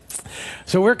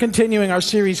So we're continuing our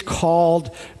series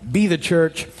called Be the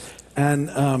Church.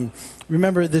 And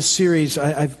remember this series,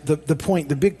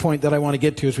 the big point that I want to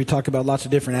get to as we talk about lots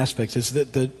of different aspects is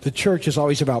that the church is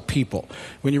always about people.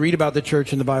 When you read about the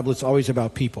church in the Bible, it's always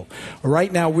about people.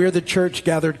 Right now, we're the church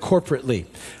gathered corporately.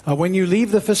 When you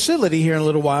leave the facility here in a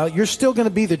little while, you're still going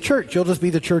to be the church. You'll just be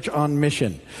the church on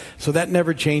mission. So that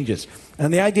never changes.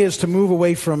 And the idea is to move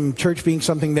away from church being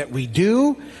something that we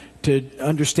do to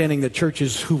understanding that church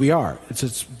is who we are.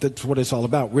 That's what it's all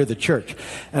about. We're the church.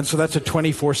 And so that's a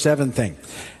 24/7 thing.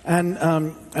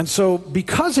 And so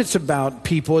because it's about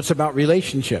people, it's about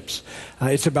relationships.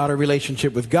 It's about our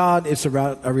relationship with God. It's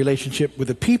about our relationship with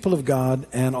the people of God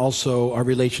and also our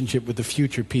relationship with the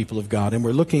future people of God. And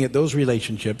we're looking at those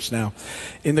relationships now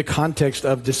in the context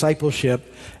of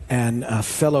discipleship and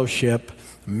fellowship,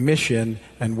 mission,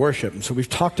 and worship. And so we've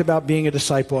talked about being a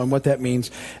disciple and what that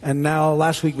means. And now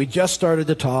last week we just started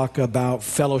to talk about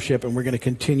fellowship, and we're going to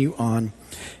continue on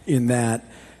in that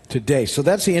today. So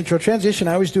that's the intro. Transition,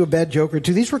 I always do a bad joke or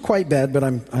two. These were quite bad, but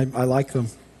I like them.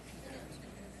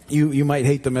 You might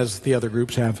hate them as the other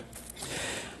groups have.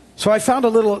 So I found a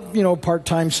little,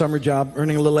 part-time summer job,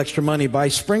 earning a little extra money by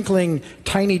sprinkling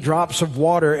tiny drops of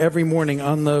water every morning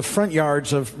on the front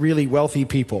yards of really wealthy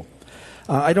people.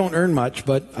 I don't earn much,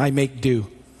 but I make do.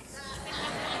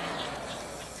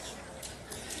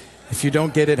 If you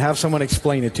don't get it, have someone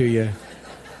explain it to you.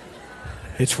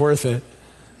 It's worth it.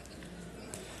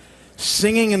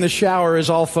 Singing in the shower is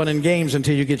all fun and games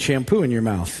until you get shampoo in your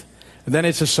mouth. And then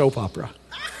it's a soap opera.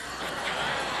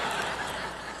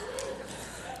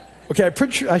 Okay,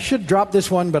 I should drop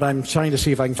this one, but I'm trying to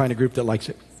see if I can find a group that likes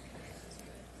it.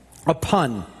 A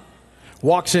pun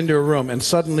walks into a room, and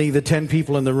suddenly the 10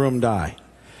 people in the room die.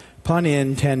 Pun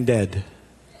in, 10 dead.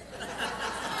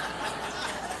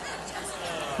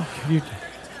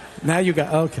 Now you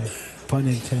got, okay. Pun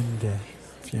in, 10 dead.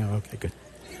 Yeah, okay, good.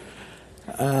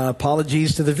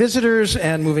 Apologies to the visitors,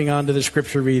 and moving on to the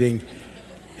scripture reading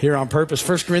here on purpose.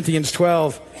 1 Corinthians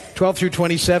 12 through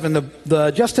 27.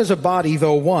 Just as a body,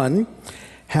 though one,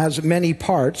 has many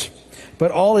parts, but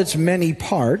all its many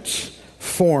parts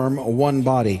form one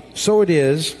body. So it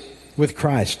is with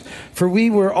Christ. For we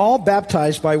were all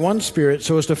baptized by one Spirit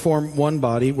so as to form one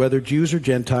body, whether Jews or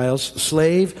Gentiles,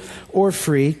 slave or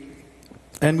free,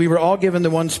 and we were all given the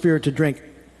one Spirit to drink.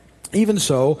 Even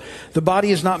so, the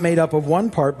body is not made up of one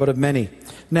part, but of many.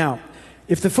 Now,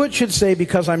 if the foot should say,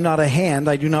 because I'm not a hand,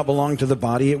 I do not belong to the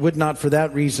body, it would not for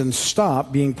that reason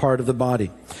stop being part of the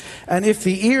body. And if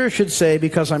the ear should say,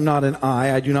 because I'm not an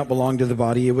eye, I do not belong to the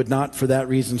body, it would not for that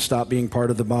reason stop being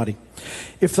part of the body.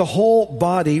 If the whole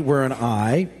body were an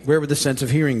eye, where would the sense of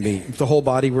hearing be? If the whole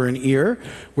body were an ear,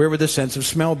 where would the sense of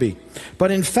smell be?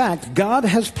 But in fact, God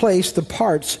has placed the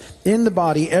parts in the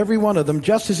body, every one of them,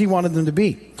 just as He wanted them to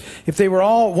be. If they were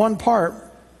all one part,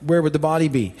 where would the body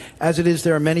be? As it is,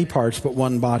 there are many parts, but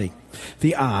one body.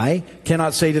 The eye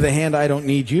cannot say to the hand, I don't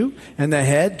need you, and the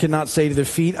head cannot say to the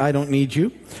feet, I don't need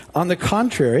you. On the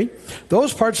contrary,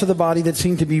 those parts of the body that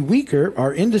seem to be weaker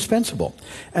are indispensable,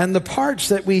 and the parts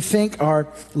that we think are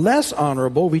less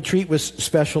honorable we treat with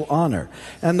special honor,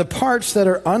 and the parts that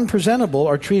are unpresentable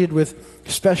are treated with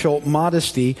special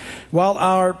modesty, while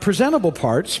our presentable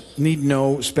parts need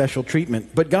no special treatment.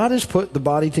 But God has put the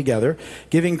body together,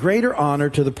 giving greater honor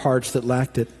to the parts that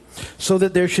lacked it, so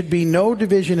that there should be no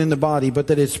division in the body, but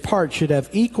that its parts should have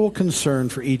equal concern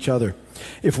for each other.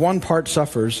 If one part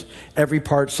suffers, every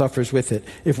part suffers with it.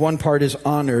 If one part is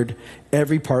honored,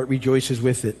 every part rejoices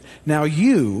with it. Now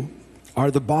you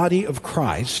are the body of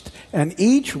Christ, and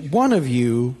each one of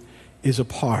you is a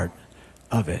part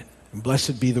of it. And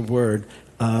blessed be the word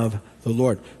of the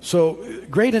Lord. So,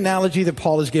 great analogy that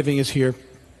Paul is giving us here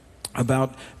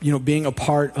about, being a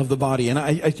part of the body. And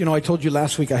I told you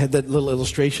last week I had that little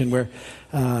illustration where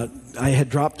I had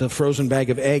dropped a frozen bag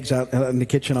of eggs out in the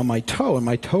kitchen on my toe, and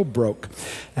my toe broke.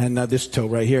 And this toe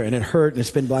right here, and it hurt, and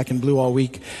it's been black and blue all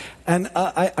week. And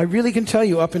I really can tell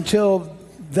you, up until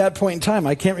that point in time,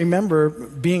 I can't remember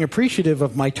being appreciative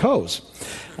of my toes.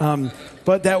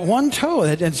 But that one toe,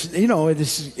 it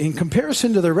is, in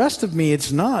comparison to the rest of me,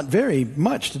 it's not very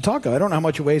much to talk of. I don't know how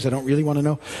much it weighs. I don't really want to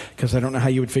know because I don't know how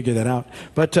you would figure that out.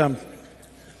 But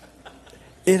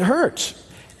it hurts,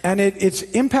 and it's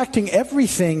impacting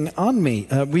everything on me.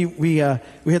 We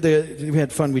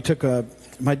had fun. We took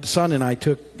my son and I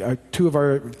took two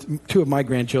of my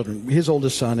grandchildren, his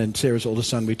oldest son and Sarah's oldest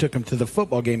son. We took them to the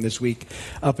football game this week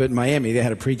up at Miami. They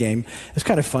had a pregame. It's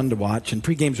kind of fun to watch, and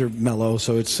pregames are mellow,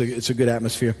 so it's a good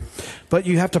atmosphere. But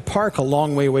you have to park a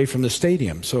long way away from the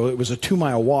stadium, so it was a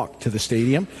 2-mile walk to the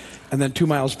stadium, and then 2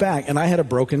 miles back, and I had a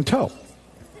broken toe.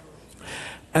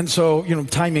 And so,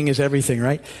 timing is everything,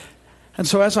 right? And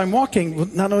so as I'm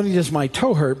walking, not only does my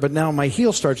toe hurt, but now my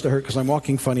heel starts to hurt because I'm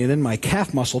walking funny, and then my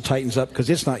calf muscle tightens up because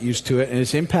it's not used to it, and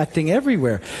it's impacting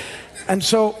everywhere. And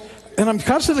I'm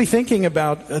constantly thinking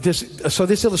about this. So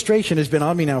this illustration has been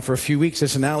on me now for a few weeks,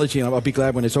 this analogy, and I'll be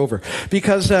glad when it's over.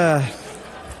 Because I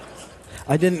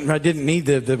didn't need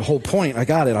the whole point. I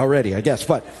got it already, I guess.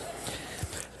 But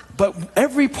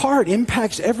every part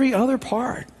impacts every other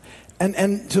part.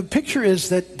 And the picture is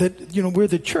that we're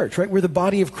the church, right? We're the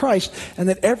body of Christ, and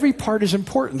that every part is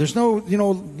important. There's no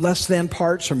less than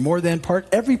parts or more than part.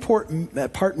 Every part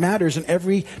matters, and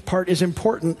every part is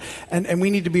important, and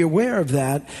we need to be aware of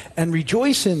that and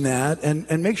rejoice in that,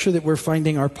 and make sure that we're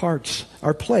finding our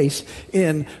place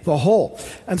in the whole.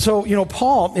 And so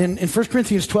Paul in 1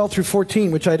 Corinthians 12 through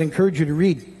 14, which I'd encourage you to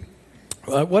read.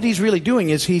 What he's really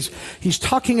doing is he's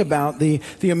talking about the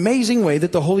amazing way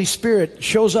that the Holy Spirit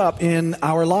shows up in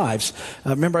our lives.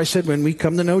 Remember I said when we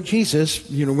come to know Jesus,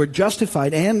 we're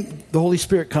justified and the Holy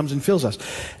Spirit comes and fills us.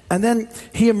 And then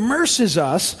he immerses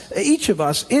us, each of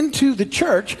us, into the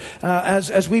church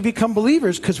as we become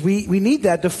believers, because we need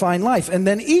that to find life. And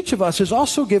then each of us is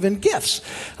also given gifts,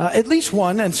 at least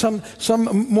one, and some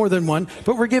more than one,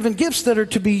 but we're given gifts that are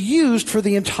to be used for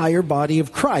the entire body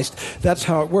of Christ. That's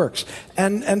how it works.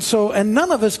 And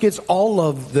none of us gets all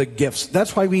of the gifts.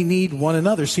 That's why we need one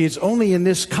another. See, it's only in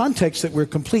this context that we're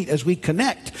complete. As we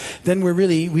connect, then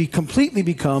we completely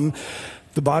become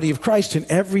the body of Christ, and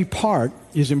every part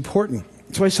is important.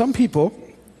 That's why some people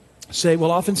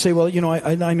often say,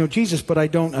 I know Jesus, but I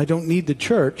don't need the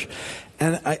church.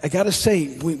 And I got to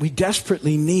say, we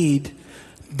desperately need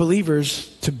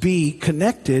believers to be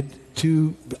connected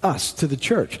to us, to the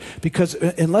church, because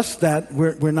unless that,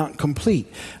 we're not complete.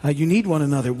 You need one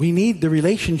another. We need the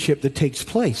relationship that takes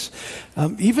place.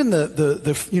 Even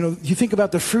you think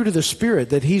about the fruit of the Spirit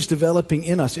that He's developing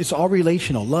in us. It's all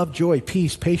relational: love, joy,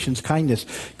 peace, patience, kindness,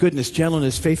 goodness,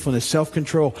 gentleness, faithfulness,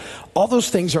 self-control. All those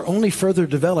things are only further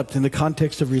developed in the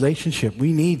context of relationship.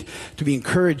 We need to be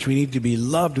encouraged. We need to be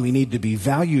loved. We need to be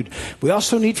valued. We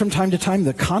also need from time to time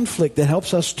the conflict that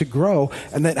helps us to grow,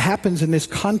 and that happens in this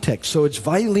context. So it's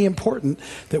vitally important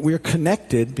that we're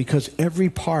connected, because every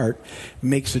part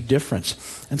makes a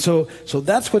difference. And so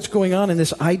that's what's going on in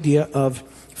this idea of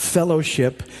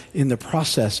fellowship in the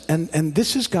process. And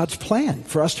this is God's plan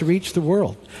for us to reach the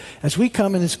world. As we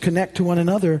come and connect to one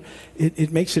another,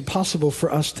 it makes it possible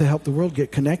for us to help the world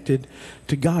get connected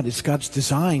to God. It's God's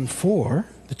design for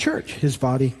the church, His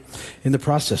body, in the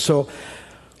process. So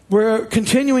we're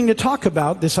continuing to talk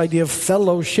about this idea of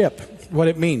fellowship, what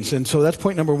it means. And so that's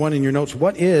point number one in your notes.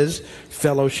 What is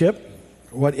fellowship?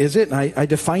 What is it? And I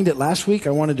defined it last week.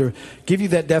 I wanted to give you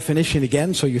that definition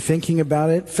again so you're thinking about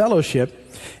it.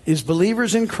 Fellowship is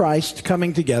believers in Christ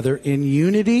coming together in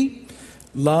unity,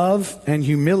 love, and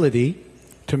humility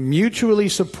to mutually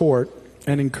support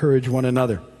and encourage one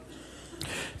another.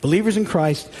 Believers in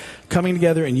Christ coming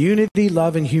together in unity,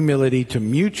 love, and humility to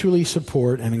mutually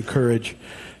support and encourage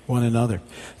one another.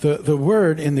 The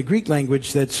word in the Greek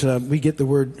language that we get the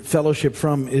word fellowship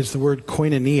from is the word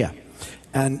koinonia.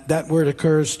 And that word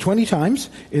occurs 20 times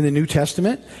in the New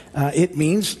Testament. It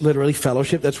means literally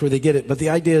fellowship. That's where they get it. But the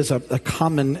idea is a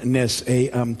commonness,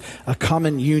 a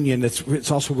common union.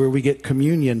 It's also where we get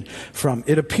communion from.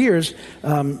 It appears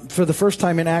for the first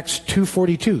time in Acts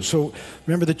 2:42. So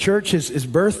remember, the church is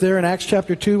birthed there in Acts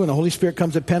chapter 2 when the Holy Spirit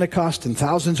comes at Pentecost and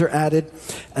thousands are added.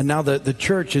 And now the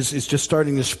church is just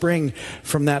starting to spring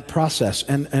from that process.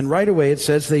 And right away it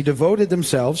says they devoted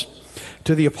themselves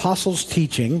to the apostles'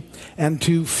 teaching and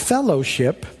to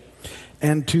fellowship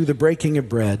and to the breaking of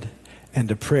bread and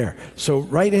to prayer. So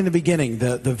right in the beginning,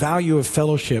 the value of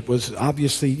fellowship was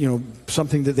obviously,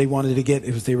 something that they wanted to get.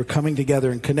 It was they were coming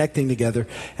together and connecting together.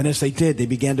 And as they did, they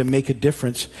began to make a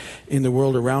difference in the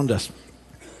world around us.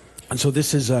 And so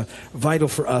this is vital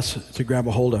for us to grab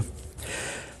a hold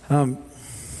of.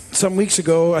 Some weeks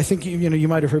ago, I think you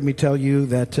might have heard me tell you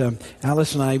that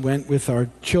Alice and I went with our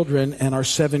children and our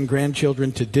 7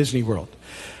 grandchildren to Disney World.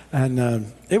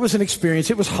 And it was an experience.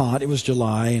 It was hot. It was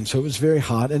July, and so it was very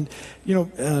hot. And,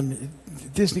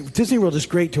 Disney World is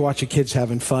great to watch the kids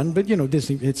having fun. But,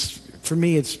 Disney, for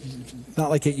me, it's not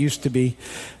like it used to be.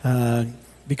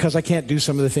 Because I can't do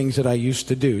some of the things that I used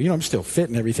to do. I'm still fit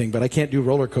and everything, but I can't do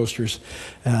roller coasters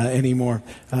anymore.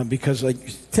 Because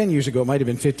 10 years ago, it might have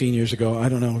been 15 years ago, I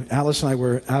don't know, Alice and I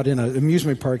were out in an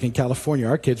amusement park in California.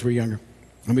 Our kids were younger.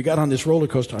 And we got on this roller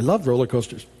coaster. I love roller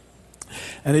coasters.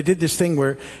 And it did this thing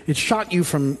where it shot you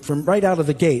from right out of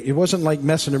the gate. It wasn't like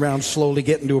messing around, slowly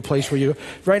getting to a place where you,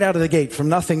 right out of the gate, from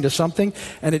nothing to something.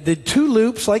 And it did 2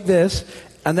 loops like this,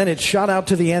 and then it shot out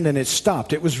to the end and it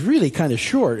stopped. It was really kind of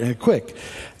short and quick.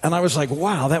 And I was like,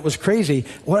 wow, that was crazy.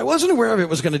 What I wasn't aware of, it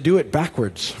was going to do it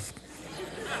backwards.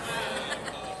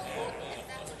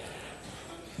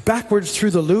 Backwards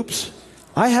through the loops.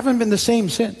 I haven't been the same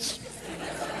since.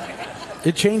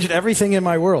 It changed everything in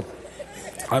my world.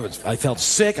 I felt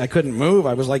sick. I couldn't move.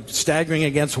 I was like staggering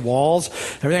against walls.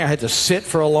 Everything. I had to sit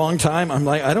for a long time. I'm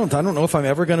like, I don't know if I'm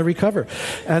ever going to recover.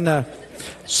 And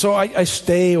so I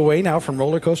stay away now from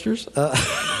roller coasters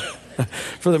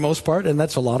for the most part. And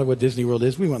that's a lot of what Disney World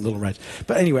is. We want little rides.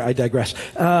 But anyway, I digress.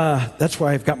 That's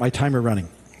why I've got my timer running.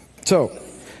 So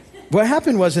what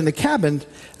happened was in the cabin,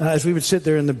 as we would sit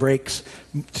there in the breaks,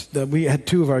 we had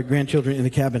two of our grandchildren in the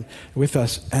cabin with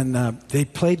us, and they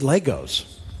played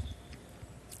Legos.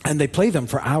 And they play them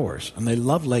for hours, and they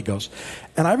love Legos.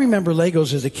 And I remember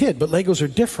Legos as a kid, but Legos are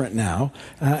different now,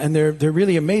 and they're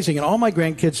really amazing. And all my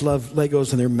grandkids love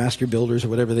Legos, and they're master builders or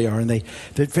whatever they are, and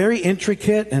they're very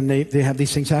intricate, and they have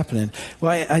these things happening.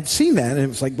 Well, I'd seen that, and it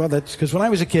was like, well, that's because when I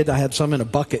was a kid, I had some in a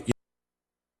bucket.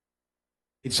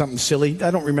 Something silly. I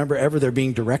don't remember ever there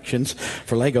being directions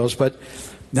for Legos, but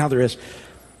now there is.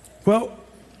 Well,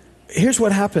 here's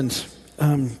what happens.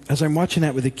 As I'm watching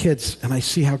that with the kids and I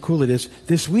see how cool it is,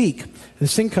 this week,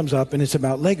 this thing comes up and it's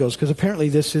about Legos, because apparently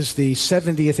this is the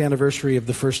 70th anniversary of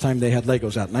the first time they had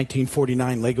Legos out.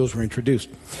 1949, Legos were introduced.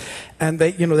 And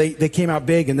they came out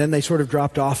big, and then they sort of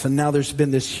dropped off, and now there's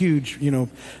been this huge,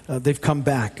 they've come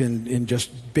back and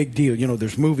just big deal.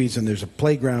 There's movies and there's a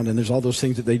playground and there's all those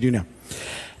things that they do now.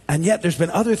 And yet there's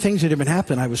been other things that have been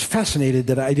happening I was fascinated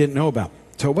that I didn't know about.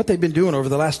 So what they've been doing over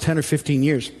the last 10 or 15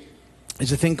 years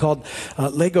is a thing called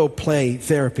Lego play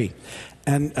therapy.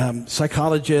 And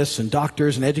psychologists and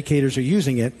doctors and educators are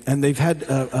using it, and they've had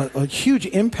a huge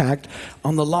impact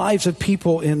on the lives of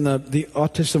people in the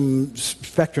autism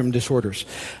spectrum disorders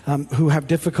who have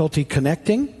difficulty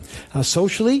connecting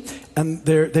socially, and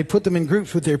they put them in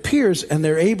groups with their peers, and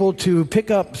they're able to pick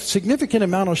up significant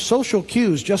amount of social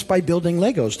cues just by building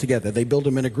Legos together. They build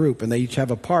them in a group, and they each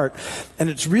have a part, and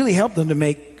it's really helped them to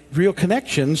make real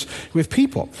connections with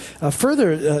people.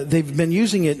 Further, they've been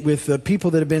using it with people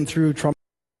that have been through trauma.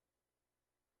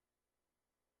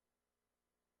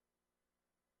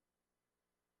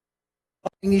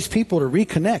 These people to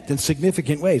reconnect in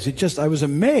significant ways. I was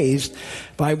amazed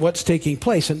by what's taking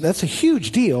place. And that's a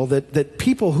huge deal that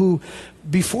people who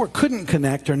before couldn't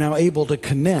connect are now able to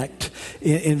connect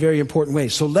in very important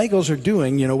ways. So Legos are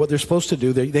doing, what they're supposed to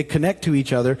do. They connect to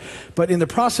each other, but in the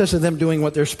process of them doing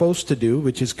what they're supposed to do,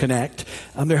 which is connect,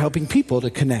 they're helping people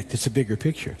to connect. It's a bigger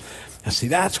picture. Now see,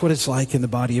 that's what it's like in the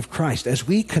body of Christ. As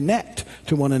we connect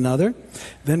to one another,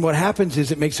 then what happens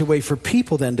is it makes a way for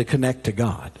people then to connect to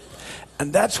God.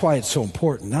 And that's why it's so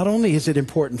important. Not only is it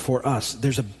important for us,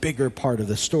 there's a bigger part of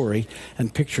the story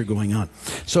and picture going on.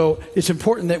 So it's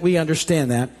important that we understand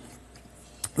that.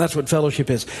 That's what fellowship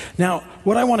is. Now,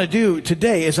 what I want to do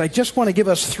today is I just want to give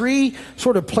us 3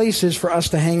 sort of places for us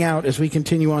to hang out as we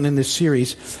continue on in this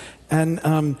series, and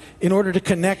in order to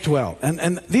connect well.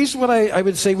 And these, what I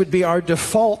would say, would be our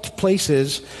default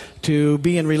places to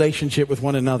be in relationship with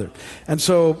one another. And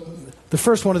so the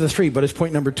first one of the 3, but it's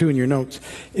point number 2 in your notes,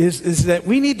 is that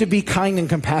we need to be kind and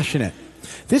compassionate.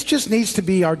 This just needs to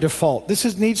be our default.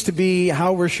 Needs to be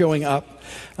how we're showing up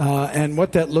and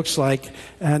what that looks like,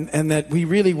 and that we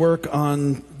really work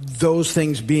on those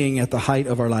things being at the height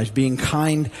of our lives, being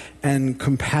kind and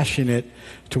compassionate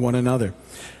to one another.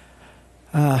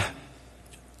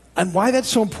 And why that's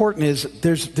so important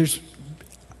is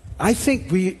I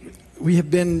think we have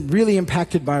been really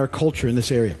impacted by our culture in this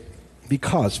area,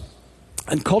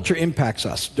 and culture impacts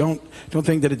us. Don't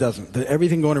think that it doesn't. That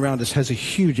everything going around us has a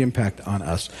huge impact on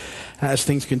us as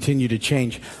things continue to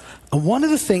change. One of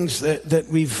the things that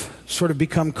we've sort of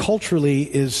become culturally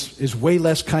is way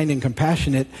less kind and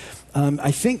compassionate.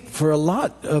 I think for a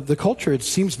lot of the culture, it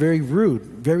seems very rude,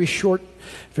 very short,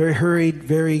 very hurried,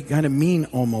 very kind of mean,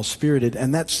 almost spirited.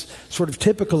 And that's sort of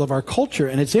typical of our culture,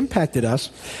 and it's impacted us.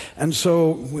 And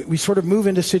so we sort of move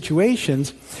into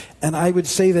situations, and I would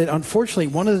say that unfortunately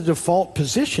one of the default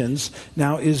positions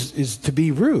now is to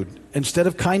be rude. Instead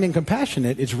of kind and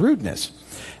compassionate, it's rudeness.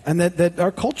 And that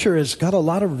our culture has got a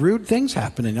lot of rude things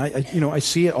happening. I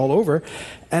see it all over,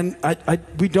 and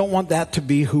we don't want that to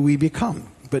be who we become.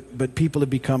 But people have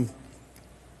become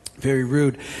very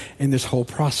rude in this whole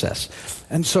process.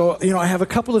 And so, I have a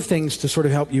couple of things to sort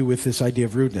of help you with this idea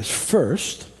of rudeness.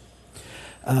 First,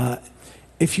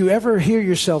 if you ever hear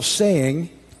yourself saying,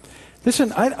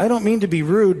 listen, I don't mean to be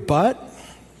rude, but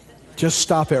just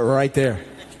stop it right there.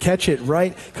 catch it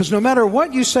right. Because no matter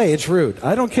what you say, it's rude.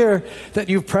 I don't care that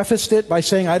you've prefaced it by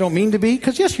saying, I don't mean to be,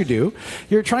 because yes, you do.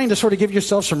 You're trying to sort of give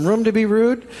yourself some room to be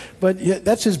rude, but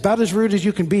that's about as rude as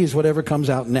you can be is whatever comes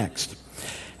out next.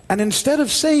 And instead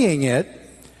of saying it,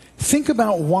 think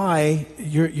about why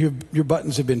your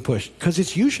buttons have been pushed, because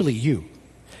it's usually you.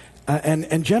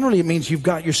 And generally it means you've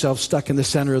got yourself stuck in the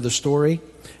center of the story,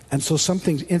 and so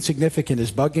something insignificant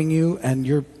is bugging you, and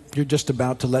you're just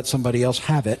about to let somebody else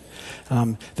have it.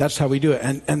 That's how we do it,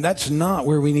 and that's not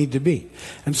where we need to be.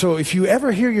 And so if you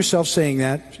ever hear yourself saying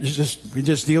that, you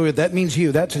just deal with it. That means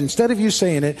you. That's instead of you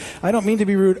saying it, I don't mean to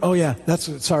be rude. Oh yeah,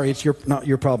 sorry, it's not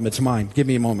your problem, it's mine. Give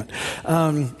me a moment.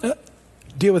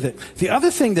 Deal with it. The other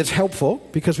thing that's helpful,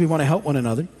 because we want to help one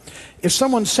another, if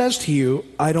someone says to you,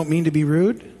 I don't mean to be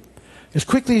rude, as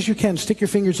quickly as you can, stick your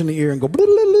fingers in the ear and go, and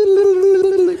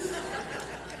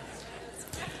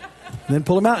then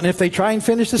pull them out. And if they try and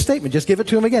finish the statement, just give it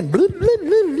to them again.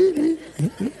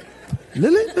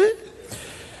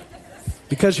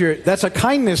 Because that's a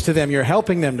kindness to them. You're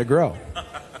helping them to grow.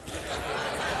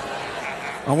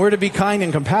 And we're to be kind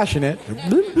and compassionate.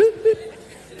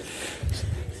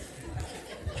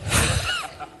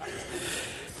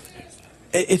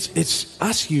 It's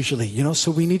us usually,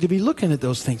 so we need to be looking at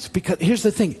those things. Because here's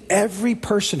the thing, every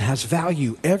person has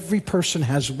value. Every person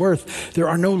has worth. There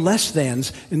are no less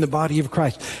thans in the body of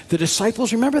Christ. The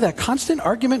disciples, remember that constant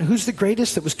argument, who's the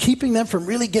greatest, that was keeping them from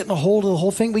really getting a hold of the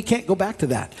whole thing? We can't go back to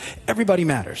that. Everybody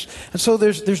matters. And so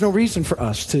there's no reason for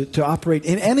us to operate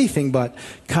in anything but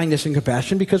kindness and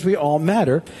compassion, because we all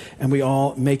matter and we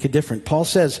all make a difference. Paul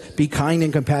says, be kind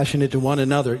and compassionate to one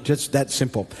another. Just that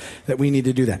simple, that we need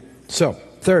to do that. So,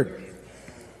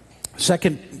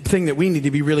 second thing that we need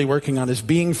to be really working on is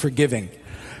being forgiving.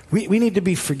 We need to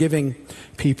be forgiving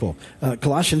people.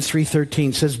 Colossians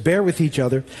 3:13 says, bear with each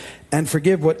other and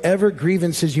forgive whatever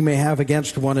grievances you may have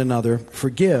against one another.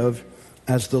 Forgive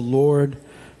as the Lord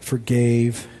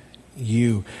forgave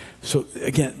you. So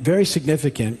again, very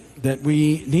significant that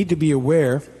we need to be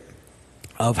aware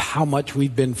of how much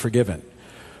we've been forgiven,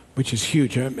 which is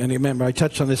huge. And remember, I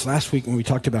touched on this last week when we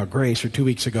talked about grace, or 2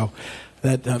 weeks ago,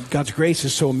 that God's grace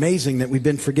is so amazing that we've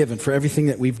been forgiven for everything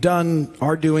that we've done,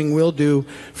 are doing, will do,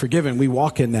 forgiven. We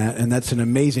walk in that, and that's an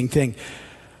amazing thing.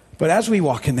 But as we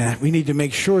walk in that, we need to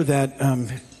make sure that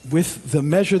with the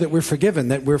measure that we're forgiven,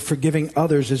 that we're forgiving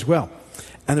others as well.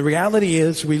 And the reality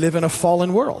is we live in a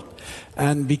fallen world.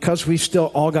 And because we've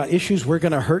still all got issues, we're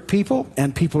going to hurt people,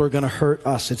 and people are going to hurt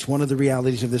us. It's one of the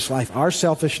realities of this life. Our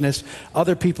selfishness,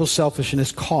 other people's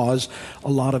selfishness cause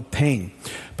a lot of pain.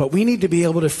 But we need to be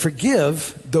able to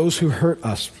forgive those who hurt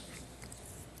us.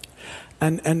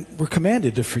 And we're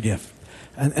commanded to forgive.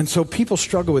 And so people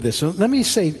struggle with this. So let me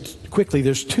say quickly,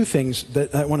 there's two things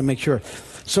that I want to make sure.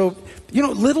 So,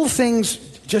 little things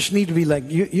just need to be like,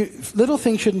 little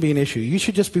things shouldn't be an issue. You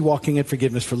should just be walking in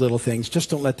forgiveness for little things. Just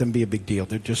don't let them be a big deal.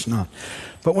 They're just not.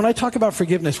 But when I talk about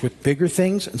forgiveness with bigger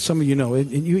things, and some of you know, and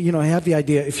you know, I have the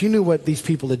idea, if you knew what these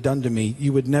people had done to me,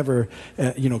 you would never,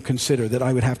 consider that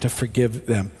I would have to forgive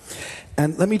them.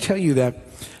 And let me tell you that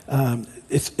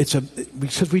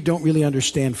because we don't really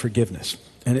understand forgiveness,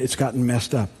 and it's gotten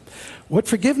messed up. What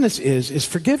forgiveness is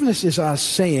forgiveness is us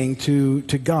saying to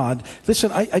God, listen,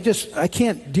 I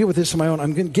can't deal with this on my own.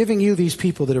 I'm giving you these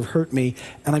people that have hurt me,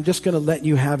 and I'm just going to let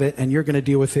you have it, and you're going to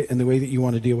deal with it in the way that you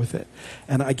want to deal with it.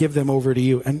 And I give them over to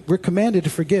you. And we're commanded to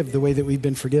forgive the way that we've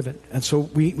been forgiven. And so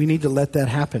we need to let that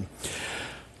happen.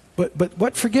 But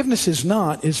what forgiveness is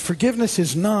not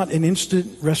an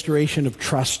instant restoration of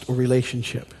trust or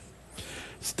relationship.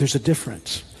 There's a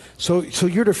difference. So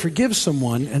you're to forgive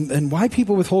someone, and why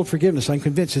people withhold forgiveness, I'm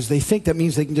convinced, is they think that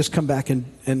means they can just come back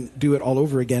and do it all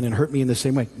over again and hurt me in the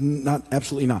same way.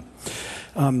 Absolutely not.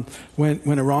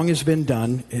 When a wrong has been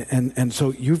done, and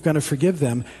so you've got to forgive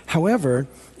them. However,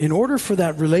 in order for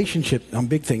that relationship on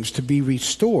big things to be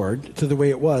restored to the way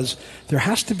it was, there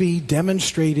has to be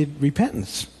demonstrated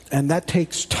repentance. And that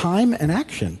takes time and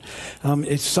action.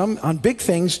 On big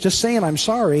things, just saying I'm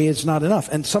sorry is not enough.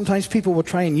 And sometimes people will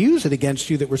try and use it against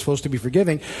you that we're supposed to be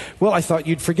forgiving. Well, I thought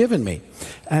you'd forgiven me.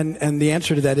 And the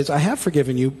answer to that is, I have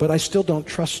forgiven you, but I still don't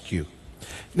trust you.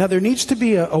 Now, there needs to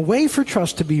be a way for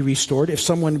trust to be restored if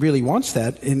someone really wants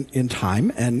that in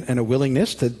time and a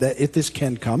willingness that if this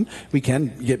can come, we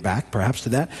can get back perhaps to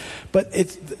that. But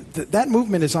that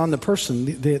movement is on the person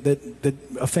that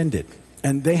offended.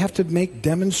 And they have to make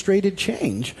demonstrated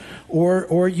change,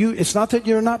 or it's not that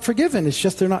you're not forgiven, it's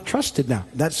just they're not trusted now.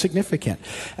 That's significant.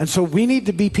 And so we need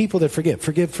to be people that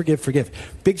forgive.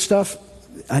 Big stuff,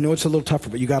 I know it's a little tougher,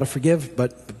 but you got to forgive,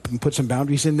 but put some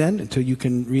boundaries in then until you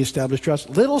can reestablish trust.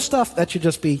 Little stuff, that should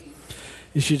just be,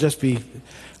 You should just be,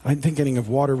 I'm thinking of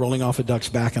water rolling off a duck's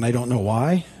back, and I don't know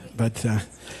why, but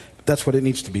that's what it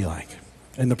needs to be like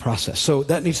in the process. So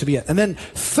that needs to be it. And then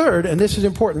third, and this is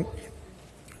important,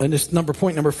 and this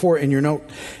point number 4 in your note,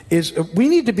 is we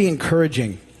need to be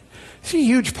encouraging. It's a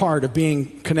huge part of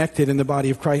being connected in the body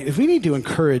of Christ, is we need to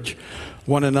encourage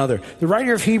one another. The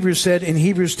writer of Hebrews said in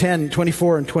Hebrews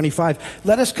 10:24 and 25,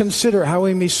 let us consider how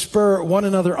we may spur one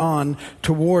another on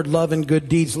toward love and good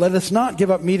deeds. Let us not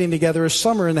give up meeting together as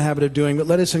some are in the habit of doing, but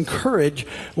let us encourage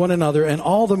one another, and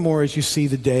all the more as you see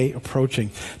the day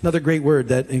approaching. Another great word,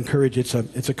 that encourage, it's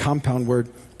a compound word,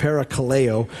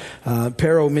 parakaleo.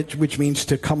 Para, which means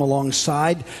to come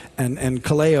alongside, and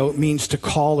kaleo means to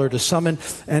call or to summon.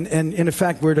 And in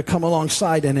fact, we're to come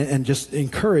alongside and just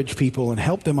encourage people and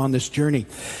help them on this journey.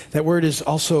 That word is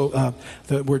also,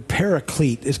 the word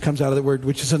paraclete comes out of the word,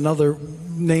 which is another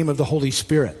name of the Holy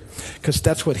Spirit, because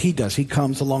that's what he does. He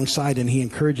comes alongside and he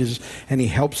encourages and he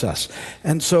helps us.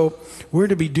 And so we're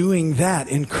to be doing that,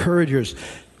 encouragers.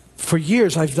 For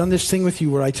years, I've done this thing with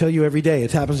you where I tell you every day.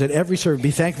 It happens at every service.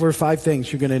 Be thankful for 5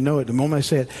 things. You're going to know it the moment I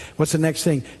say it. What's the next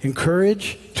thing?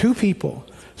 Encourage 2 people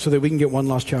so that we can get 1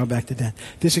 lost child back to death.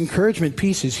 This encouragement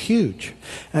piece is huge.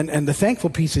 And the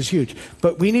thankful piece is huge.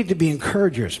 But we need to be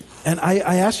encouragers. And I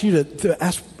ask you to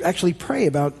actually pray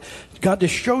about God to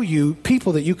show you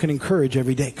people that you can encourage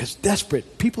every day, because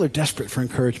people are desperate for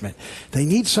encouragement. They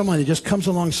need someone that just comes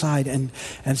alongside and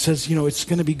says, it's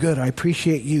going to be good. I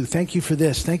appreciate you. Thank you for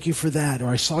this. Thank you for that. Or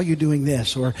I saw you doing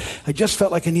this. Or I just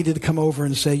felt like I needed to come over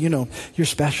and say, you're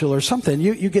special or something.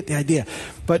 You get the idea.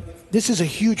 But this is a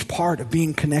huge part of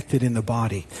being connected in the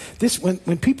body.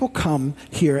 When people come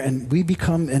here and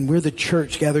we're the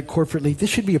church gathered corporately, this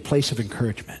should be a place of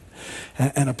encouragement.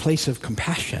 And a place of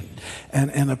compassion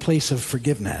and a place of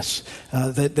forgiveness,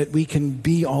 that we can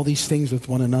be all these things with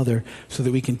one another so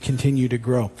that we can continue to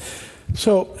grow.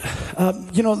 So,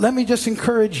 let me just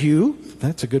encourage you,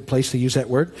 that's a good place to use that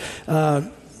word,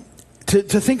 to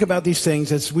think about these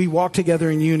things as we walk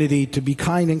together in unity, to be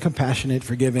kind and compassionate,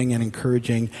 forgiving and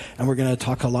encouraging. And we're going to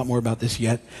talk a lot more about this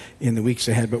yet in the weeks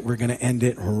ahead, but we're going to end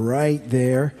it right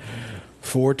there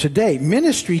for today.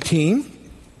 Ministry team.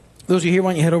 Those of you here,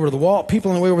 why don't you head over to the wall?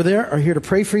 People on the way over there are here to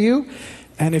pray for you.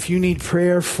 And if you need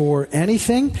prayer for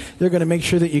anything, they're going to make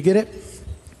sure that you get it.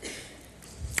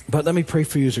 But let me pray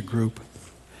for you as a group.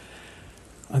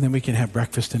 And then we can have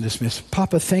breakfast and dismiss.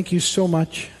 Papa, thank you so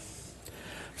much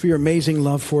for your amazing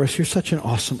love for us. You're such an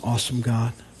awesome, awesome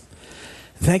God.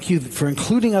 Thank you for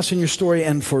including us in your story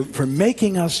and for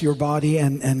making us your body.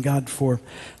 And God, for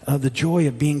the joy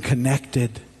of being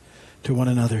connected to one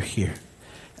another here.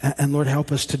 And Lord,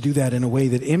 help us to do that in a way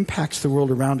that impacts the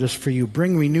world around us for you.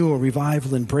 Bring renewal,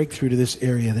 revival, and breakthrough to this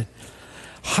area, that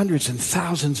hundreds and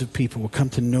thousands of people will come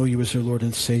to know you as their Lord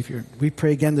and Savior. We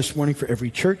pray again this morning for every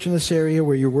church in this area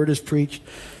where your word is preached.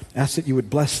 Ask that you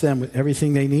would bless them with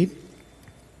everything they need.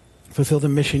 Fulfill the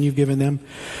mission you've given them.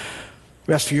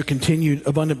 We ask for your continued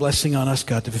abundant blessing on us,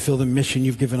 God, to fulfill the mission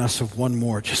you've given us of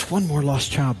just one more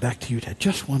lost child back to you, Dad.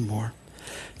 Just one more.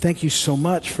 Thank you so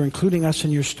much for including us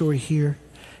in your story here.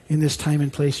 In this time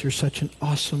and place, you're such an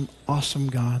awesome, awesome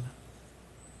God.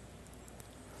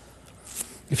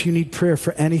 If you need prayer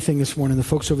for anything this morning, the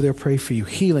folks over there pray for you.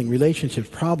 Healing, relationships,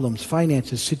 problems,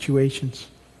 finances, situations.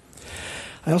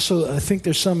 I also think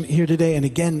there's some here today, and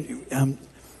again,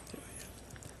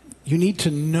 you need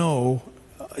to know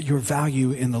your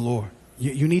value in the Lord.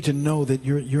 You need to know that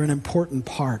you're an important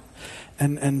part,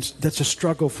 and that's a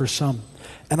struggle for some.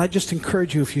 And I just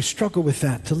encourage you, if you struggle with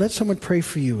that, to let someone pray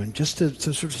for you and just to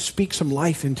sort of speak some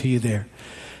life into you there.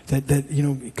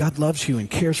 That God loves you and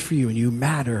cares for you and you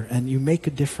matter and you make a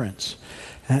difference.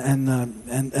 And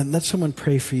let someone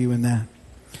pray for you in that.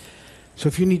 So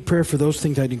if you need prayer for those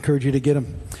things, I'd encourage you to get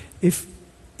them. If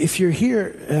you're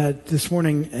here this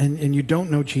morning and you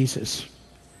don't know Jesus,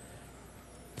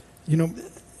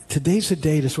 today's the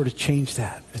day to sort of change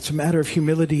that. It's a matter of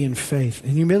humility and faith.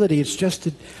 And humility, it's just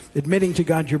admitting to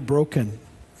God you're broken,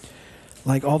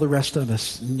 like all the rest of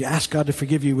us. And you ask God to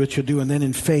forgive you, which you'll do. And then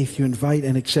in faith, you invite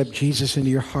and accept Jesus into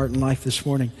your heart and life this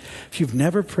morning. If you've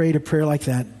never prayed a prayer like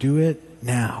that, do it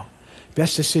now.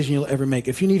 Best decision you'll ever make.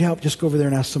 If you need help, just go over there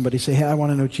and ask somebody. Say, hey, I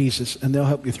want to know Jesus. And they'll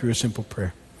help you through a simple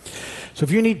prayer. So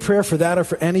if you need prayer for that or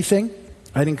for anything,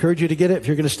 I'd encourage you to get it. If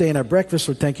you're going to stay in our breakfast,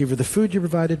 Lord, thank you for the food you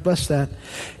provided. Bless that.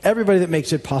 Everybody that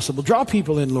makes it possible. Draw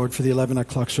people in, Lord, for the 11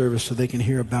 o'clock service so they can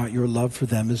hear about your love for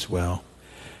them as well.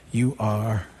 You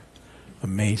are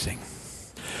amazing.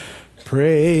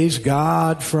 Praise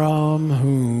God, from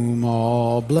whom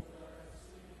all blessings.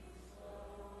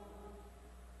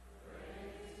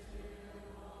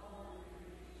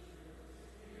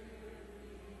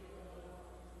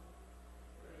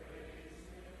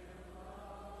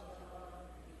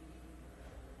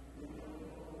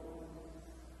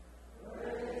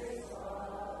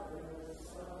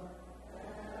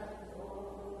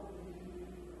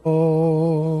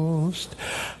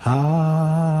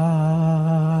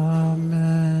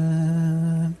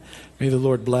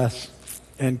 Lord bless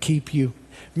and keep you.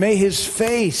 May his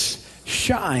face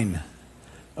shine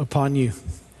upon you.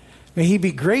 May he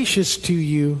be gracious to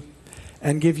you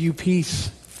and give you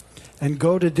peace. And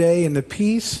go today in the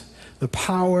peace, the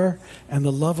power, and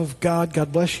the love of God.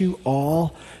 God bless you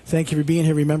all. Thank you for being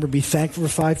here. Remember, be thankful for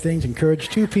 5 things. Encourage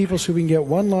 2 people so we can get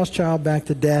 1 lost child back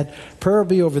to Dad. Prayer will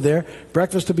be over there.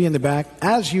 Breakfast will be in the back.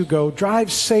 As you go, drive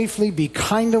safely. Be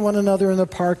kind to one another in the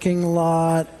parking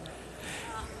lot.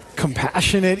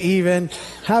 Compassionate even.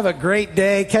 Have a great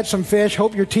day. Catch some fish.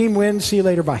 Hope your team wins. See you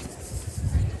later. Bye.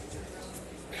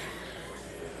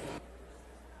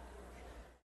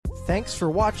 Thanks for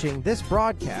watching this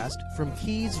broadcast from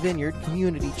Keys Vineyard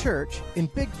Community Church in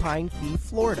Big Pine Key,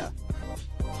 Florida.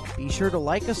 Be sure to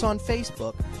like us on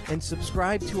Facebook and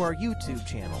subscribe to our YouTube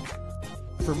channel.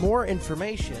 For more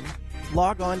information,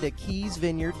 log on to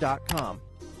keysvineyard.com.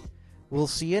 We'll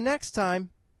see you next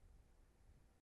time.